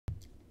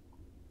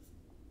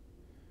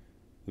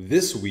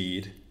This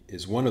weed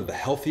is one of the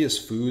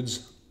healthiest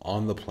foods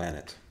on the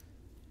planet.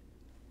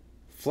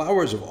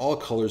 Flowers of all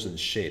colors and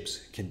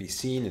shapes can be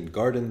seen in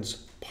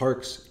gardens,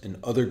 parks, and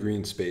other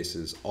green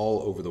spaces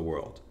all over the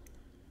world.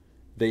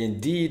 They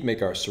indeed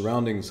make our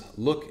surroundings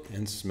look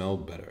and smell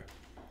better.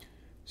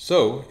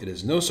 So, it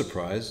is no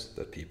surprise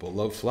that people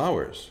love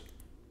flowers.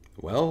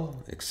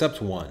 Well, except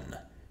one: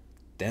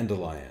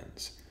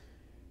 dandelions.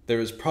 There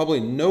is probably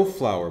no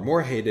flower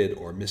more hated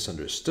or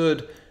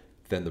misunderstood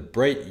than the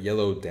bright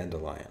yellow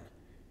dandelion.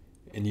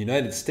 In the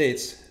United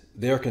States,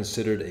 they are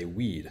considered a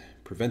weed,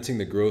 preventing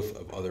the growth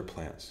of other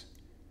plants.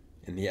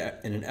 In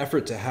an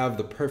effort to have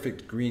the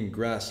perfect green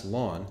grass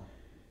lawn,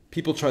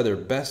 people try their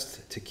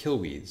best to kill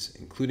weeds,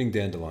 including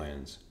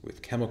dandelions,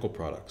 with chemical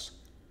products.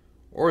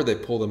 Or they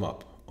pull them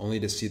up, only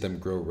to see them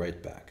grow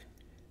right back.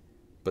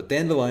 But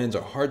dandelions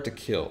are hard to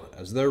kill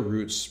as their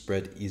roots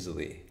spread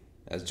easily,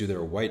 as do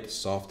their white,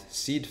 soft,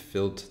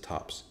 seed-filled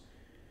tops.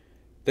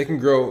 They can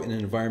grow in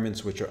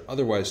environments which are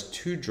otherwise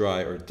too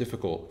dry or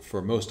difficult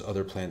for most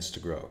other plants to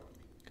grow.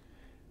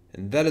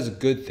 And that is a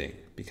good thing,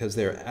 because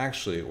they are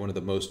actually one of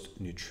the most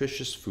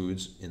nutritious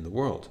foods in the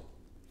world.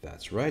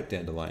 That's right,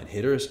 dandelion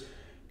haters.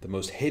 The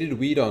most hated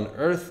weed on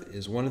earth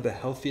is one of the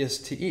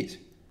healthiest to eat.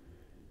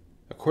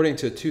 According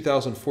to a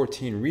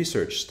 2014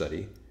 research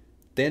study,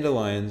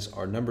 dandelions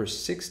are number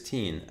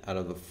 16 out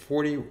of the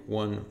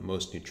 41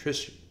 most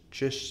nutritious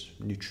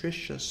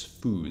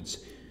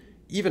foods,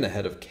 even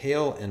ahead of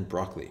kale and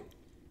broccoli.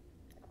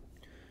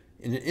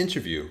 In an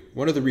interview,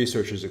 one of the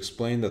researchers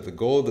explained that the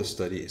goal of the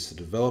study is to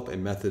develop a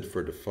method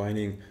for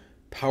defining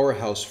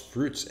powerhouse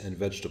fruits and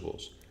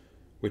vegetables,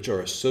 which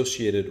are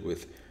associated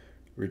with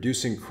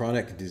reducing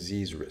chronic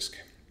disease risk.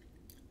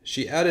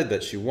 She added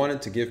that she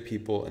wanted to give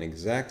people an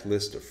exact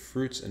list of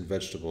fruits and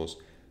vegetables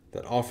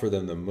that offer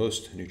them the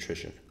most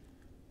nutrition.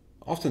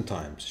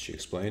 Oftentimes, she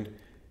explained,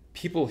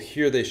 people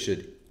hear they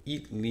should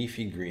eat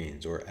leafy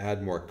greens or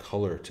add more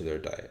color to their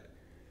diet,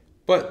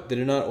 but they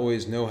do not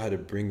always know how to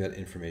bring that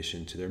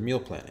information to their meal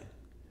planning.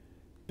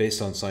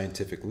 Based on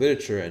scientific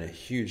literature and a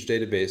huge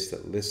database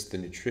that lists the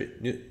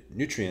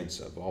nutrients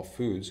of all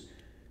foods,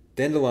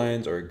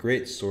 dandelions are a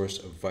great source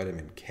of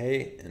vitamin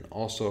K and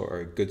also are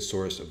a good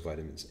source of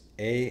vitamins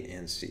A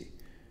and C.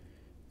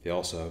 They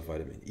also have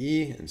vitamin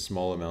E and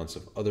small amounts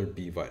of other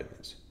B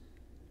vitamins.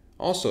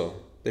 Also,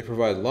 they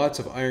provide lots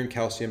of iron,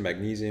 calcium,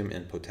 magnesium,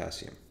 and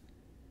potassium.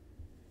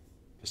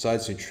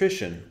 Besides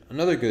nutrition,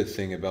 another good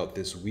thing about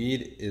this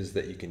weed is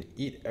that you can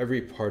eat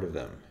every part of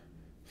them,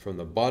 from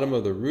the bottom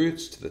of the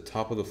roots to the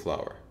top of the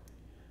flower,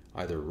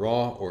 either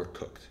raw or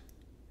cooked.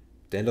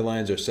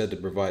 Dandelions are said to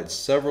provide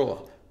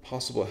several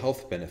possible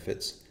health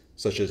benefits,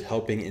 such as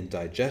helping in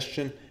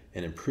digestion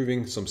and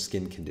improving some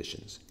skin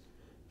conditions.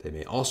 They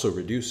may also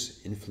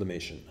reduce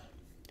inflammation.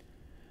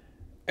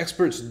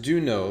 Experts do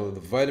know the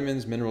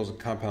vitamins, minerals, and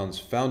compounds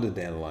found in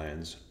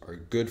dandelions are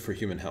good for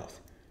human health.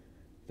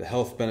 The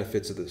health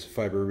benefits of this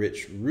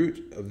fiber-rich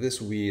root of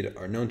this weed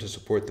are known to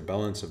support the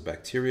balance of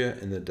bacteria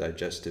in the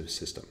digestive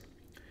system.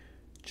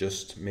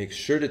 Just make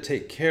sure to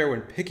take care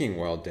when picking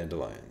wild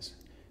dandelions.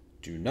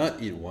 Do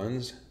not eat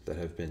ones that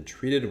have been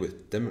treated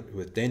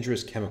with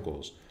dangerous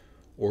chemicals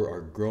or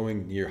are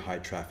growing near high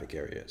traffic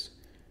areas.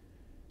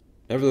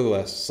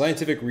 Nevertheless,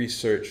 scientific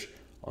research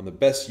on the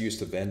best use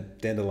of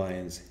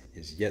dandelions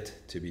is yet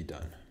to be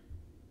done.